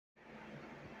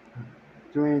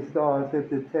Dream Stars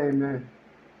Entertainment.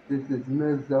 This is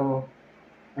Mizzo,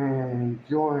 and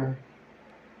join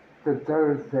the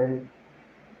Thursday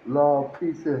Love,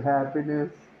 Peace, and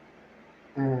Happiness.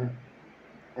 And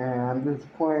I'm just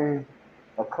playing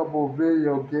a couple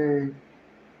video games,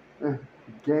 uh,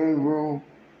 game room,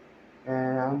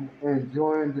 and I'm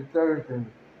enjoying the Thursday.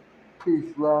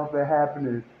 Peace, love, and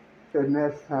happiness. Till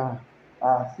next time,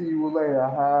 I'll see you later. Ha,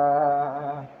 ha, ha,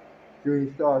 ha.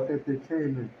 Dream Stars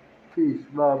Entertainment. Peace,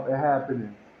 love, and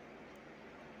happiness.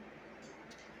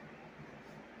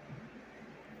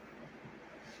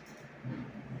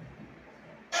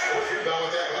 Rebound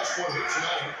with that last one hit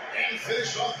tonight and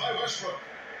finished off by Westbrook.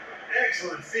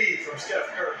 Excellent feed from Steph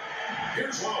Curry.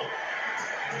 Here's Lowe.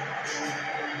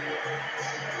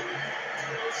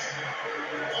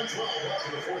 112 left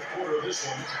in the fourth quarter of this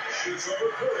one. Shoots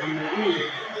over Curry.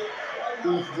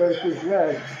 East versus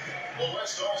West. The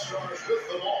West All-Stars with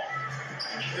the ball.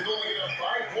 They've only got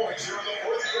 5 points here in the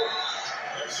fourth quarter.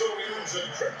 And so Williams a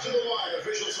trip to the line.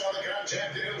 Officials saw the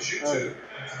contact and he'll shoot two.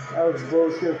 That was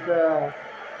bullshit foul.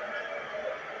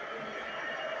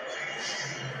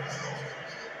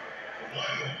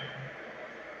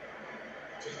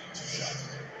 Taking 2 shots.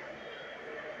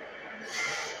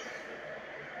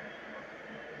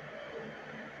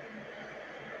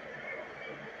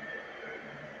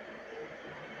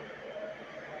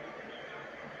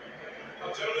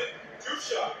 Now, gentlemen, 2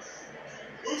 shots.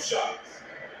 Move shots.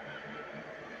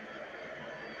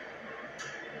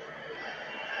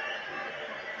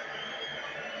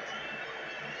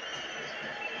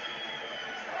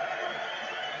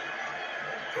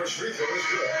 First free throw is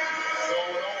good. So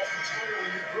an almost entirely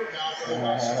new group now for the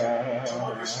West.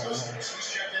 Marcus Cousins, he's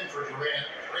checked in for Durant.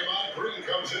 Draymond Green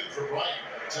comes in for Bryant.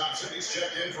 Thompson, he's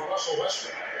checked in for Russell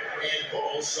Westbrook. And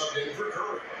Paul subbed in for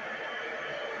Curry.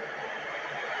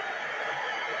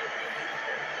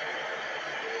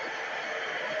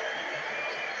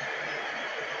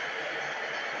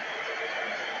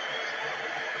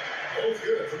 Both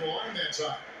good from the line that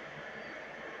time.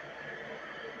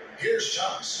 Here's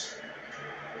Thomas.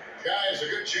 Guys, a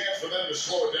good chance for them to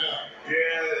slow it down. Yeah,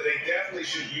 they definitely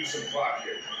should use some clock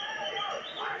here.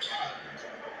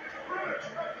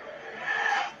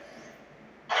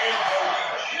 And the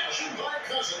rejection by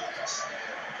Cousins.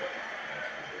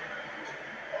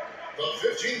 The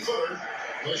 15-footer,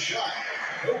 the shot,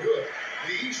 no good.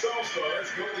 The East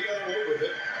All-Stars go the other way with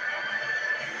it.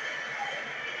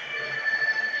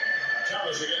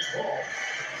 Thomas against Paul.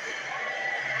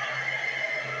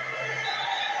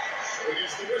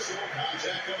 Against the whistle,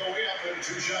 contact on the way up, and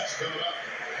 2 shots coming up.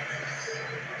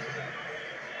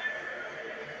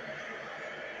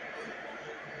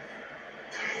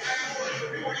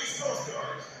 For East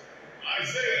All-Stars,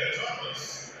 Isaiah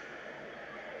Thomas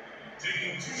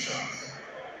taking 2 shots.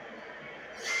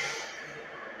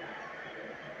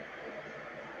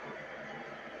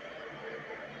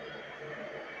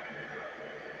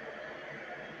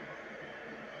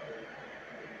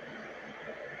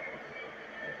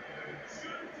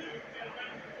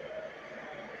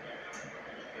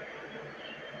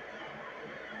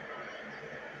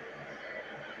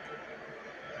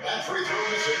 That free throw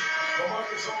missing.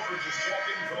 LaMarcus Aldridge is checked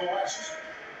in for the West.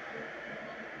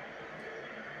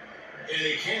 And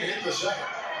he can't hit the second.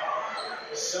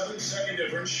 7-second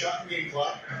difference, shot and game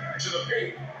clock to the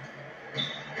paint.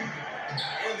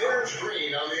 And there's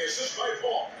Green on the assist by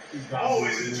Paul.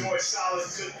 Always enjoy solid,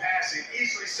 good passing.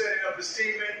 Easily setting up his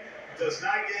teammate. Does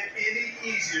not get any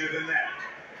easier than that.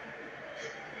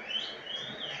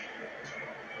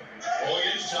 Ball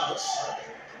against Thomas.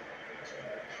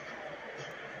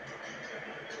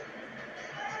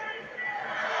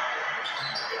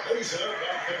 He's up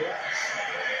off the glass.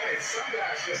 And some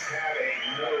guys just have a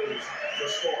nose for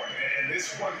scoring, and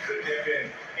this one couldn't have been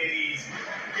any easier.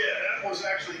 Yeah, that was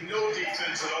actually no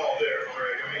defense at all there,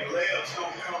 Greg. I mean, layups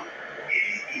don't come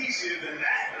any easier than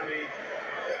that. I mean,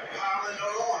 piling it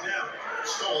on now.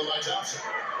 Stolen by Thompson.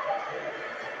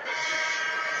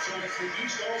 So it's the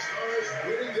East All-Stars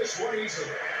winning this one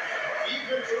easily.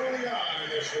 Even early on in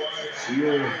this one, it seemed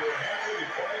like they were happy to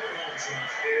play the home team.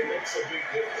 It makes a big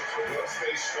difference. But once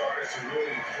they started to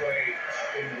really play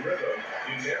in rhythm,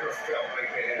 you never felt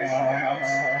like they had any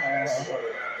doubts as to whether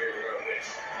or not they were going to win.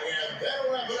 And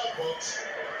that'll wrap it up, folks.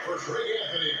 For Greg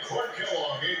Anthony, Clark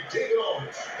Kellogg, and David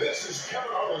Aldridge, this is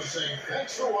Kevin Harlan saying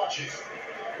thanks for watching.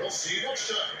 We'll see you next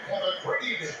time. Have a great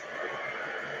evening.